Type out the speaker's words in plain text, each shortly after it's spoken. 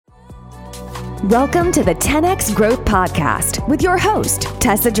Welcome to the 10X Growth Podcast with your host,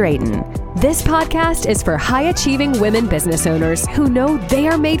 Tessa Drayton. This podcast is for high-achieving women business owners who know they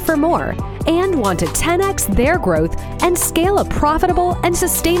are made for more and want to 10X their growth and scale a profitable and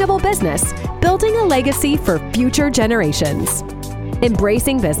sustainable business, building a legacy for future generations.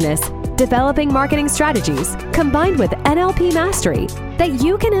 Embracing business, developing marketing strategies, combined with NLP mastery that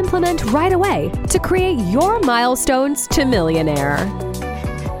you can implement right away to create your milestones to millionaire.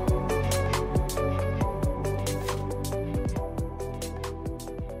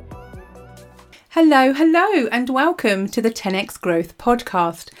 Hello, and welcome to the 10X Growth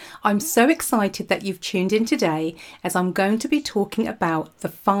Podcast. I'm so excited that you've tuned in today as I'm going to be talking about the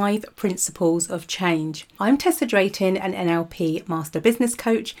 5 principles of change. I'm Tessa Drayton, an NLP Master Business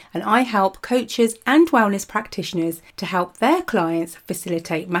Coach, and I help coaches and wellness practitioners to help their clients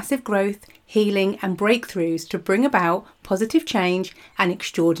facilitate massive growth, healing, and breakthroughs to bring about positive change and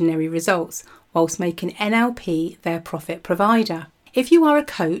extraordinary results, whilst making NLP their profit provider. If you are a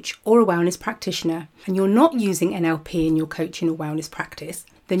coach or a wellness practitioner and you're not using NLP in your coaching or wellness practice,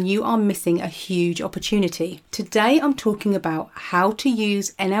 then you are missing a huge opportunity. Today, I'm talking about how to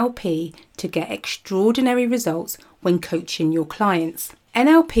use NLP to get extraordinary results when coaching your clients.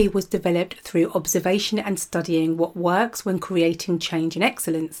 NLP was developed through observation and studying what works when creating change and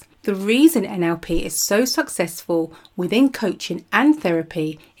excellence. The reason NLP is so successful within coaching and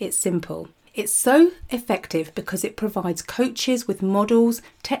therapy, it's simple. It's so effective because it provides coaches with models,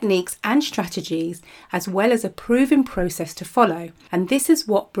 techniques and strategies, as well as a proven process to follow. And this is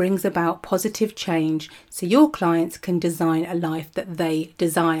what brings about positive change so your clients can design a life that they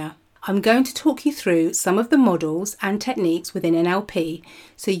desire. I'm going to talk you through some of the models and techniques within NLP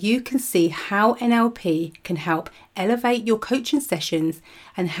so you can see how NLP can help elevate your coaching sessions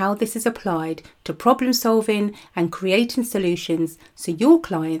and how this is applied to problem solving and creating solutions so your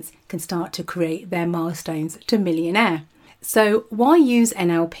clients can start to create their milestones to millionaire. So why use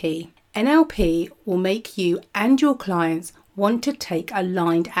NLP? NLP will make you and your clients want to take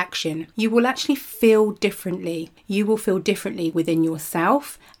aligned action. You will actually feel differently. You will feel differently within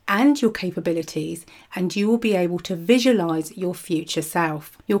yourself and your capabilities, and you will be able to visualize your future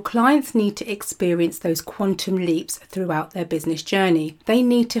self. Your clients need to experience those quantum leaps throughout their business journey. They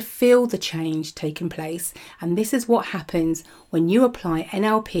need to feel the change taking place, and this is what happens when you apply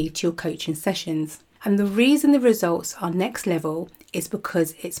NLP to your coaching sessions. And the reason the results are next level is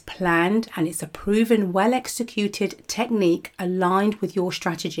because it's planned and it's a proven, well-executed technique aligned with your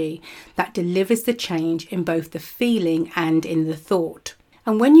strategy that delivers the change in both the feeling and in the thought.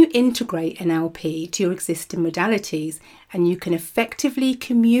 And when you integrate NLP to your existing modalities and you can effectively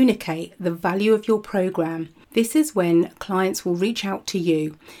communicate the value of your program, this is when clients will reach out to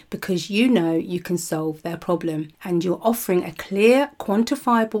you because you know you can solve their problem and you're offering a clear,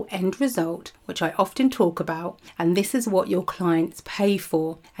 quantifiable end result, which I often talk about, and this is what your clients pay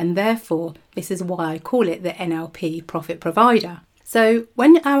for, and therefore this is why I call it the NLP profit provider. So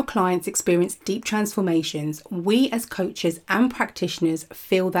when our clients experience deep transformations, we as coaches and practitioners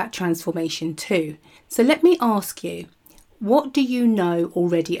feel that transformation too. So let me ask you, what do you know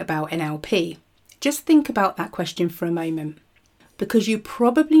already about NLP? Just think about that question for a moment, because you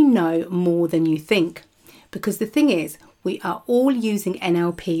probably know more than you think. Because the thing is, we are all using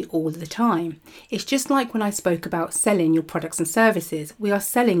NLP all the time. It's just like when I spoke about selling your products and services. We are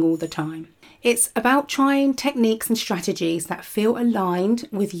selling all the time. It's about trying techniques and strategies that feel aligned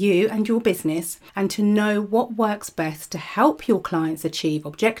with you and your business, and to know what works best to help your clients achieve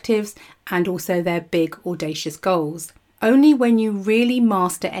objectives and also their big, audacious goals. Only when you really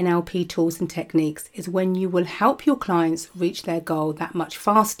master NLP tools and techniques is when you will help your clients reach their goal that much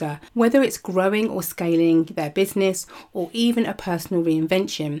faster, whether it's growing or scaling their business or even a personal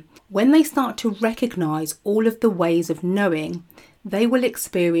reinvention. When they start to recognize all of the ways of knowing, they will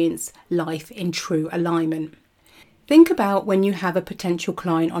experience life in true alignment. Think about when you have a potential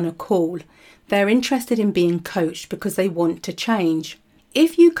client on a call. They're interested in being coached because they want to change.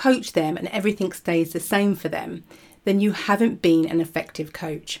 If you coach them and everything stays the same for them, then you haven't been an effective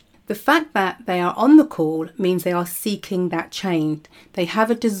coach. The fact that they are on the call means they are seeking that change. They have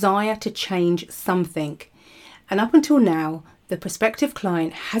a desire to change something. And up until now, the prospective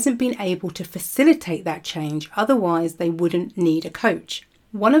client hasn't been able to facilitate that change, otherwise they wouldn't need a coach.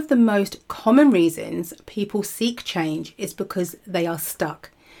 One of the most common reasons people seek change is because they are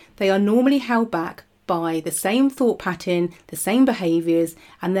stuck. They are normally held back by the same thought pattern, the same behaviours,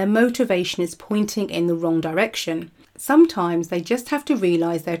 and their motivation is pointing in the wrong direction. Sometimes they just have to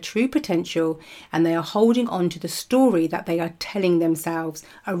realise their true potential, and they are holding on to the story that they are telling themselves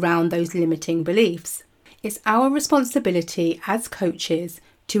around those limiting beliefs. It's our responsibility as coaches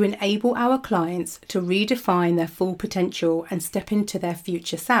to enable our clients to redefine their full potential and step into their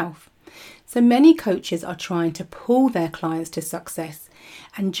future self. So many coaches are trying to pull their clients to success,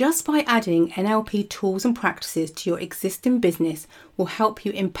 and just by adding NLP tools and practices to your existing business will help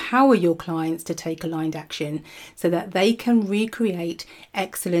you empower your clients to take aligned action so that they can recreate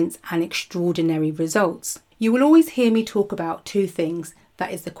excellence and extraordinary results. You will always hear me talk about two things.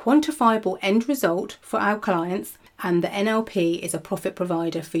 That is the quantifiable end result for our clients, and the NLP is a profit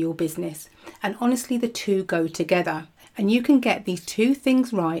provider for your business. And honestly, the two go together. And you can get these two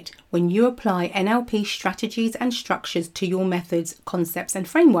things right when you apply NLP strategies and structures to your methods, concepts and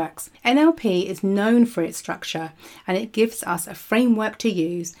frameworks. NLP is known for its structure, and it gives us a framework to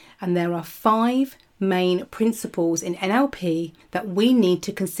use, and there are 5 main principles in NLP that we need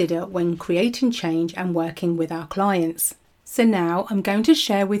to consider when creating change and working with our clients. So now I'm going to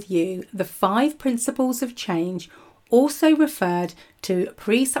share with you the 5 principles of change, also referred to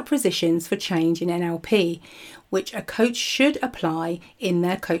presuppositions for change in NLP, which a coach should apply in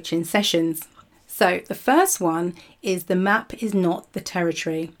their coaching sessions. So the first one is the map is not the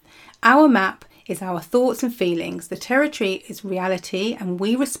territory. Our map is our thoughts and feelings. The territory is reality, and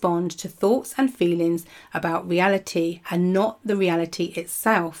we respond to thoughts and feelings about reality and not the reality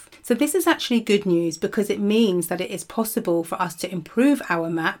itself. So this is actually good news because it means that it is possible for us to improve our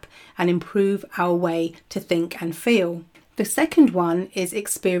map and improve our way to think and feel. The second one is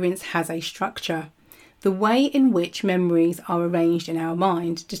experience has a structure. The way in which memories are arranged in our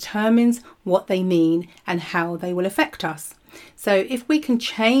mind determines what they mean and how they will affect us. So if we can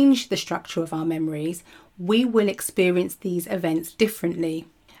change the structure of our memories, we will experience these events differently.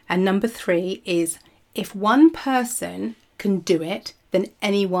 And number 3 is if one person can do it, then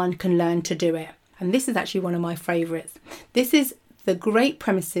anyone can learn to do it. And this is actually one of my favourites. This is the great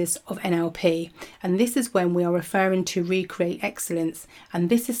premises of NLP, and this is when we are referring to recreate excellence. And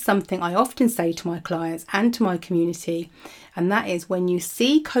this is something I often say to my clients and to my community, and that is when you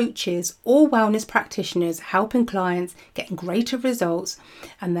see coaches or wellness practitioners helping clients getting greater results,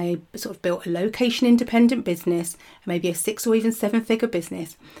 and they sort of built a location independent business, maybe a 6 or even 7-figure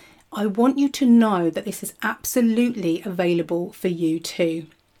business, I want you to know that this is absolutely available for you too.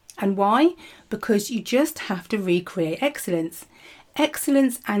 And why? Because you just have to recreate excellence.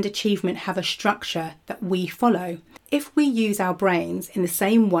 Excellence and achievement have a structure that we follow. If we use our brains in the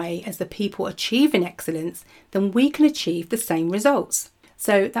same way as the people achieving excellence, then we can achieve the same results.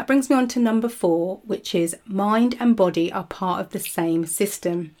 So that brings me on to number 4, which is mind and body are part of the same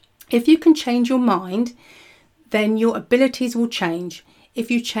system. If you can change your mind, then your abilities will change. If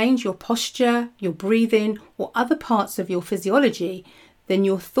you change your posture, your breathing, or other parts of your physiology, then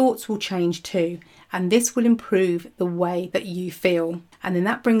your thoughts will change too, and this will improve the way that you feel. And then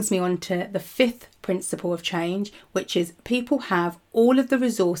that brings me on to the 5th principle of change, which is people have all of the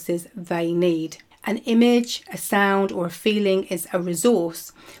resources they need. An image, a sound, or a feeling is a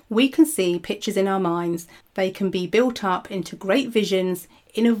resource. We can see pictures in our minds. They can be built up into great visions.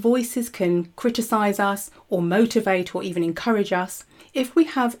 Inner voices can criticize us or motivate or even encourage us. If we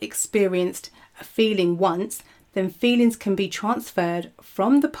have experienced a feeling once, then feelings can be transferred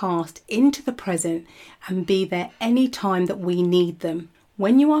from the past into the present and be there any time that we need them.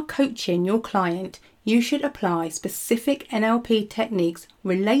 When you are coaching your client, you should apply specific NLP techniques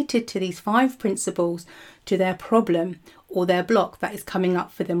related to these 5 principles to their problem or their block that is coming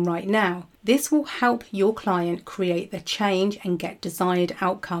up for them right now. This will help your client create the change and get desired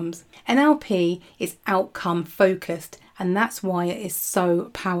outcomes. NLP is outcome focused, and that's why it is so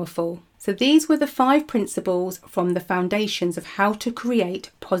powerful. So these were the 5 principles from the foundations of how to create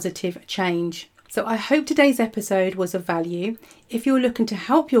positive change. So I hope today's episode was of value. If you're looking to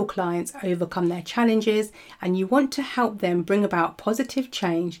help your clients overcome their challenges and you want to help them bring about positive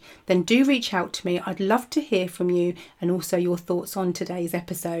change, then do reach out to me. I'd love to hear from you and also your thoughts on today's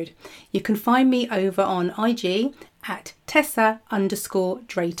episode. You can find me over on IG at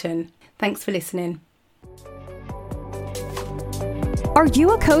Tessa_Drayton. Thanks for listening. Are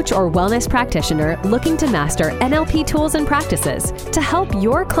you a coach or wellness practitioner looking to master NLP tools and practices to help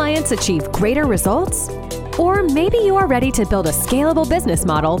your clients achieve greater results? Or maybe you are ready to build a scalable business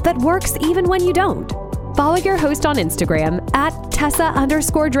model that works even when you don't. Follow your host on Instagram at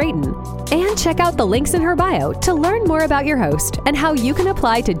Tessa_Drayton and check out the links in her bio to learn more about your host and how you can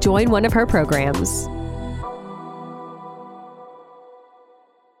apply to join one of her programs.